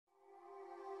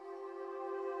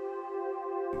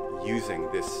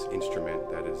using this instrument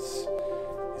that is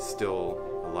still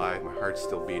alive. My heart's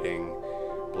still beating,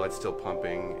 blood's still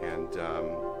pumping, and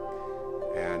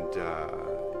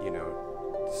you know,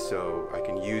 so I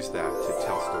can use that to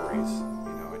tell stories.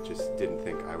 You know, I just didn't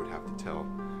think I would have to tell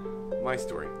my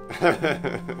story,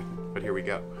 but here we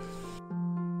go.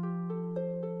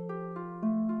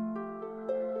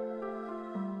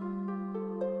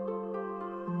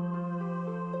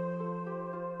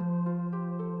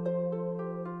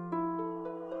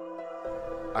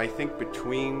 I think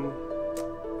between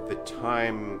the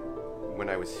time when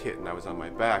I was hit and I was on my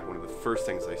back, one of the first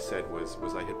things I said was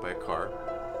I hit by a car?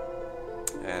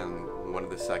 And one of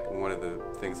the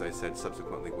things I said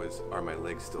subsequently was, are my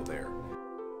legs still there?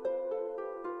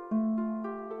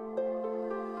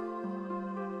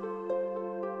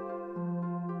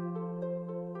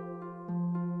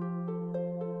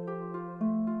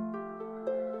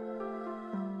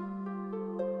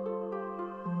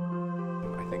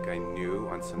 I think I knew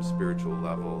on some spiritual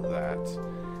level that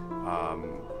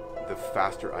the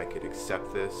faster I could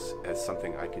accept this as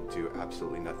something I could do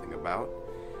absolutely nothing about,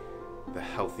 the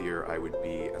healthier I would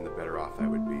be and the better off I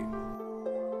would be.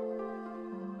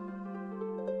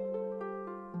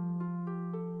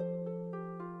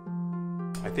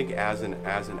 I think as an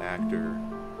actor,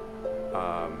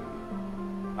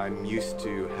 I'm used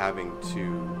to having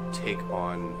to take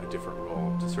on a different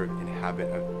role, to sort of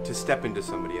inhabit, to step into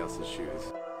somebody else's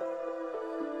shoes.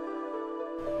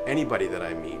 Anybody that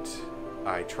I meet,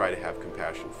 I try to have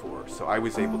compassion for. So I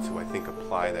was able to, I think,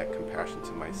 apply that compassion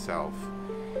to myself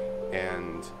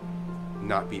and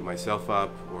not beat myself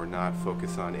up or not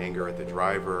focus on anger at the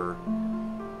driver.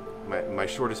 My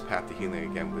shortest path to healing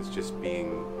again was just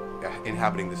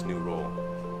inhabiting this new role.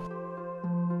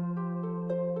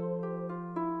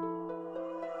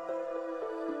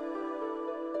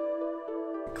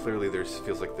 Clearly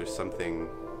feels like there's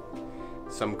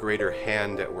some greater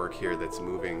hand at work here that's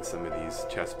moving some of these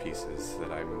chess pieces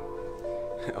that I'm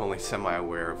only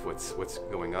semi-aware of what's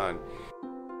going on.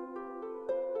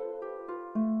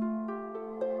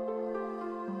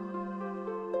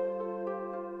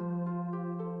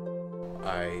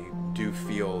 I do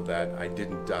feel that I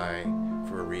didn't die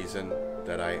for a reason,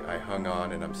 that I hung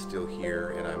on and I'm still here,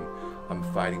 and I'm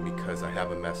fighting because I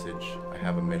have a message, I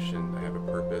have a mission, I have a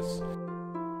purpose.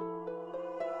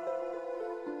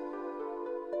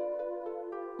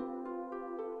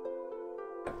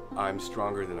 I'm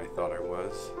stronger than I thought I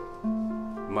was,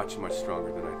 much, much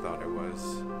stronger than I thought I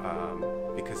was,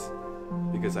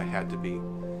 because I had to be.